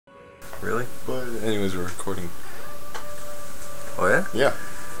Really? But anyways, we're recording. Oh yeah? Yeah.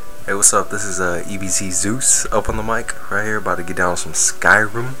 Hey, what's up? This is EBC Zeus up on the mic right here, about to get down some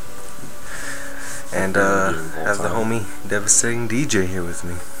Skyrim. And have the homie Devastating DJ here with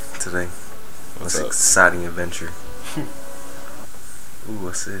me today. What's This up? exciting adventure. Ooh,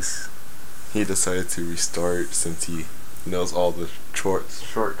 what's this? He decided to restart since he knows all the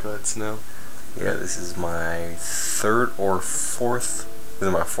shortcuts now. Yeah, this is my third or fourth. This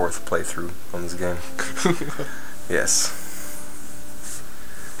is my fourth playthrough on this game. Yes.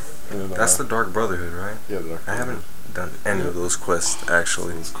 That's the Dark Brotherhood, right? Yeah, the Dark Brotherhood. I haven't done any of those quests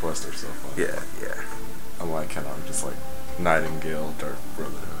actually. Those quests are so fun. Yeah. I'm like kind of just like Nightingale, Dark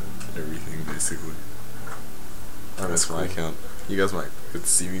Brotherhood, everything basically. That's my account. You guys might get to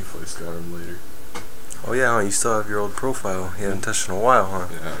see me play Skyrim later. Oh yeah, you still have your old profile. You haven't touched in a while, huh?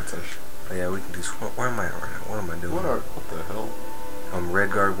 Yeah, I haven't touched. Oh yeah, we can do. Where am I at right now? What am I doing? What the hell? I'm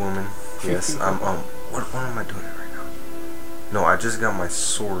Redguard woman. Yes, I'm What am I doing right now? No, I just got my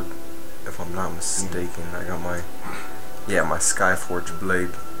sword. If I'm not mistaken, I got my my Skyforge blade.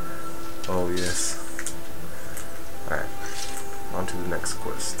 Oh yes. All right, on to the next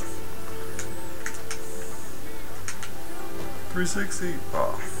quest. 360.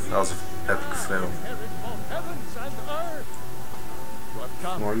 Oh, that was an epic fail.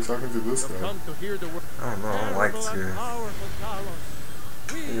 Why are you talking to this guy? I don't know. I don't like this guy.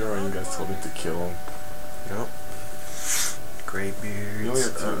 You're right. You guys told me to kill him. Yep. Greybeards. You only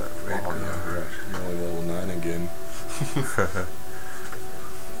have two. Red You're only level 9 again.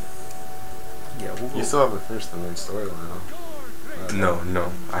 Yeah, we'll go. You still haven't finished the main storyline, huh?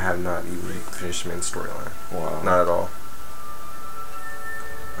 No, I have not even finished the main storyline. Wow. Not at all.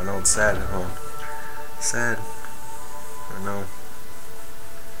 I know it's sad, huh? Sad. I know.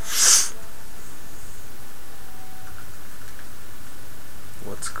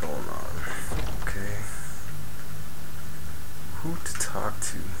 What's going on? Okay. Who to talk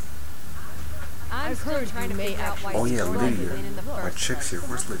to? I've heard you may actually. Oh yeah, Lydia. My chick's here.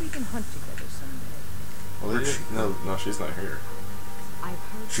 Where's We Lydia? can hunt together someday. Well, Where's she? no, she's not here. I've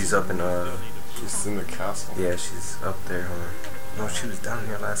heard She's up in She's in the castle. yeah, she's up there, huh? No, she was down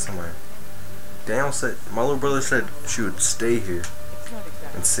here last time. Daniel said, my little brother said she would stay here It's not exactly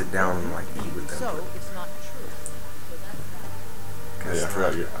and sit down and like eat with them. so. It's not true. Yeah, I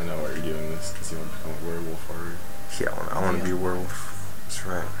forgot I know why you're doing this, because you want to become a werewolf already. Yeah, I want to be a werewolf. That's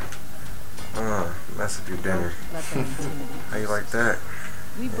right. Mess up your dinner. Let them intimidate. How you like that?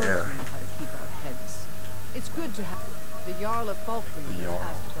 We both Yeah. know how to keep our heads. It's good to have the Jarl of Falkland has Jarl.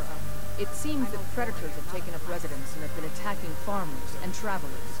 asked for us. It seems that predators have taken up residence and have been attacking farmers and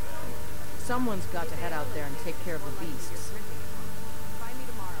travelers. Someone's got to head out there and take care of the beasts.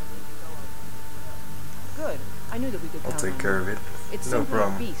 Good. I knew that we could I'll count take on care you. of it. It's No simply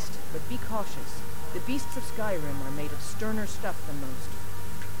problem. a beast, but be cautious. The beasts of Skyrim are made of sterner stuff than most.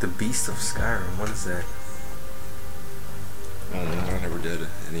 The Beast of Skyrim. What is that? I never did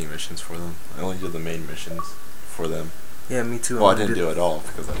any missions for them. I only did the main missions for them. Yeah, me too. Well, I didn't do it all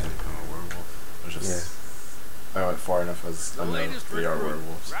because I didn't become a werewolf. It was just I went far enough as I know they are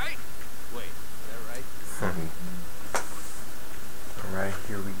werewolves. Right? Wait, is that right? Alright,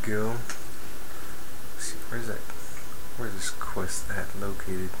 here we go. Let's see, where's that? Where's this quest at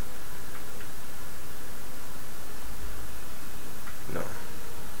located?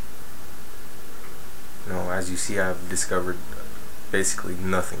 No, as you see, I've discovered basically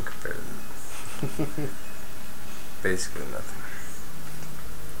nothing compared to this. Basically nothing.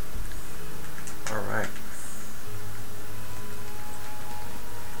 Alright.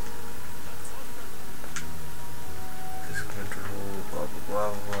 This winter hole, blah blah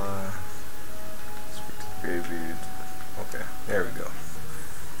blah blah. Speak to the Greybeard. Okay, there we go.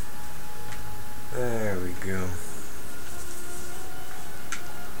 There we go.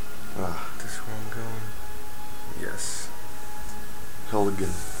 This where I'm going? Yes. Helgen.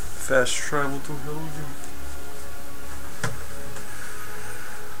 Fast travel to Helgen.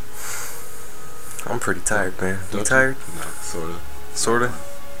 I'm pretty tired, man. You tired? No, sorta. Sorta?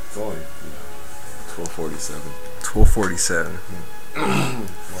 It's only 12:47. 12:47.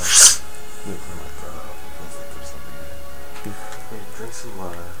 Drink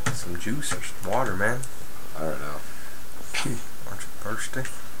some juice or some water, man. I don't know. Aren't you thirsty?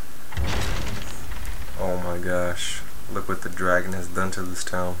 Oh my gosh. Look what the dragon has done to this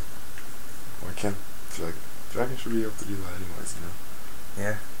town. Why can't dragon should be able to do that anyways, you know?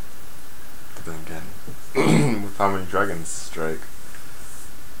 Yeah. But then again, with how many dragons strike.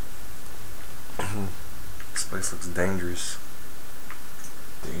 This place looks dangerous.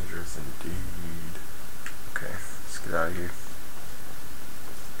 Dangerous indeed. Okay, let's get out of here.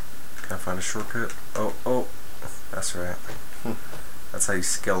 Can I find a shortcut? Oh, that's right. That's how you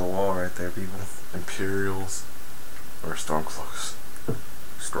scale a wall right there, people. Imperials or Stormcloaks?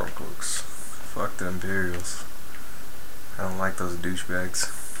 Stormcloaks. Fuck the Imperials. I don't like those douchebags.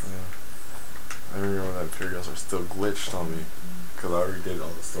 Yeah. I remember when the Imperials are still glitched on me. Because I already did all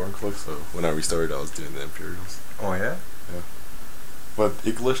the Stormcloaks, so when I restarted, I was doing the Imperials. Oh, yeah? Yeah. But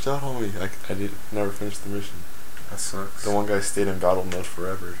it glitched out on me. I never finished the mission. That sucks. The one guy stayed in battle mode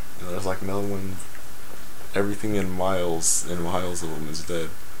forever. And there's like no one. Everything in miles of him is dead.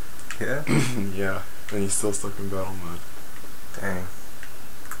 Yeah? Yeah. And he's still stuck in battle mode. Dang.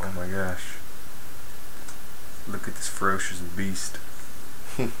 Oh my gosh. Look at this ferocious beast.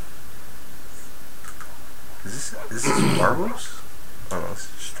 Is this Barbos? Oh no, it's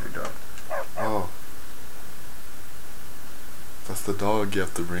just straight dog. Oh. That's the dog you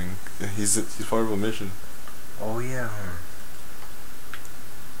have to bring. He's part of a mission. Oh yeah, huh?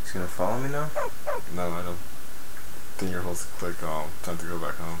 He's gonna follow me now? No, I don't think you're supposed to click time to go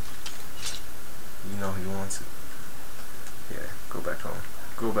back home. You know he wants it. Yeah, go back home.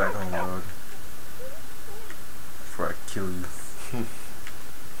 Go back home, dog. Before I kill you.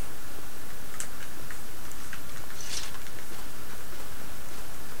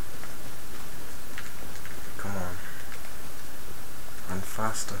 Come on. Run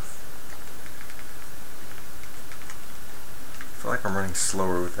faster. I feel like I'm running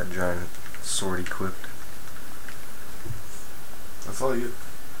slower with that giant sword equipped. That's all you.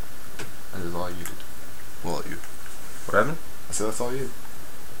 That is all you did. Well, you. What happened? I said that's all you.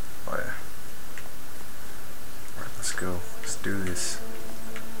 Oh yeah. Alright, let's go. Let's do this.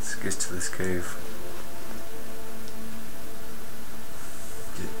 Let's get to this cave.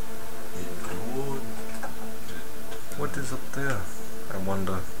 What is up there? I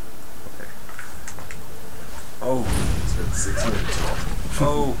wonder. Okay. Oh. It's been 6 minutes.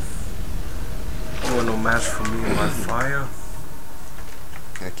 Oh. You want no match for me and my fire?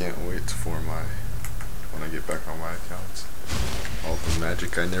 I can't wait for when I get back on my account. All the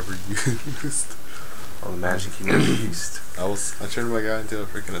magic I never used. All the magic you never used. I turned my guy into a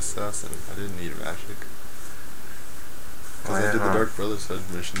freaking assassin. I didn't need magic. Because Oh, yeah, I did the Dark Brotherhood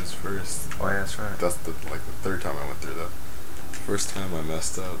missions first. Oh yeah, that's right. That's the third time I went through that. First time I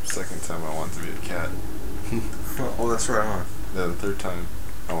messed up. Second time I wanted to be a cat. Oh, that's right, huh? Then the third time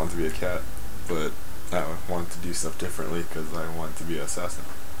I wanted to be a cat, but I wanted to do stuff differently because I wanted to be an assassin.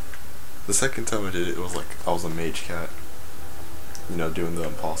 The second time I did it, it was like I was a mage cat. You know, doing the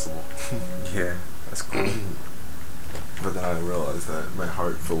impossible. Yeah, that's cool. But then I realized that my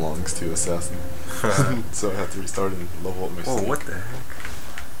heart belongs to assassin. So I had to restart and level up my Whoa, sneak. what the heck?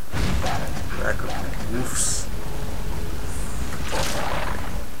 Back up. Woofs.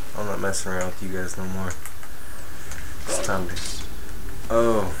 I'm not messing around with you guys no more. It's time to...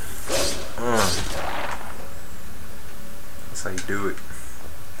 Oh. That's how you do it.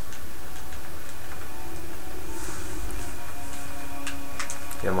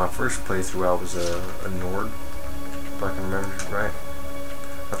 Yeah, my first playthrough I was a Nord, if I can remember right.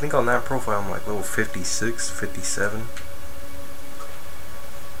 I think on that profile I'm like level 56, 57.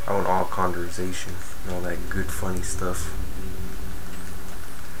 I want all conjuration and all that good funny stuff.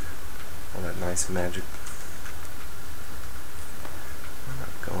 All that nice magic. I'm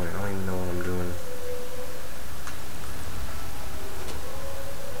not going, I don't even know what I'm doing.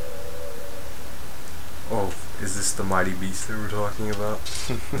 Oh, is this the mighty beast that we're talking about?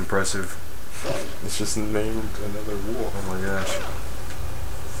 Impressive. It's just named another wolf. Oh my gosh.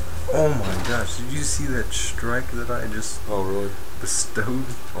 Oh my gosh, did you see that strike that I just Oh really? bestowed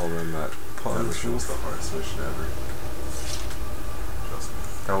Oh man, that upon this mission was the wolf? hardest mission ever. Trust me.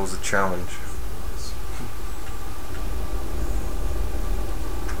 That was a challenge.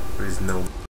 There is no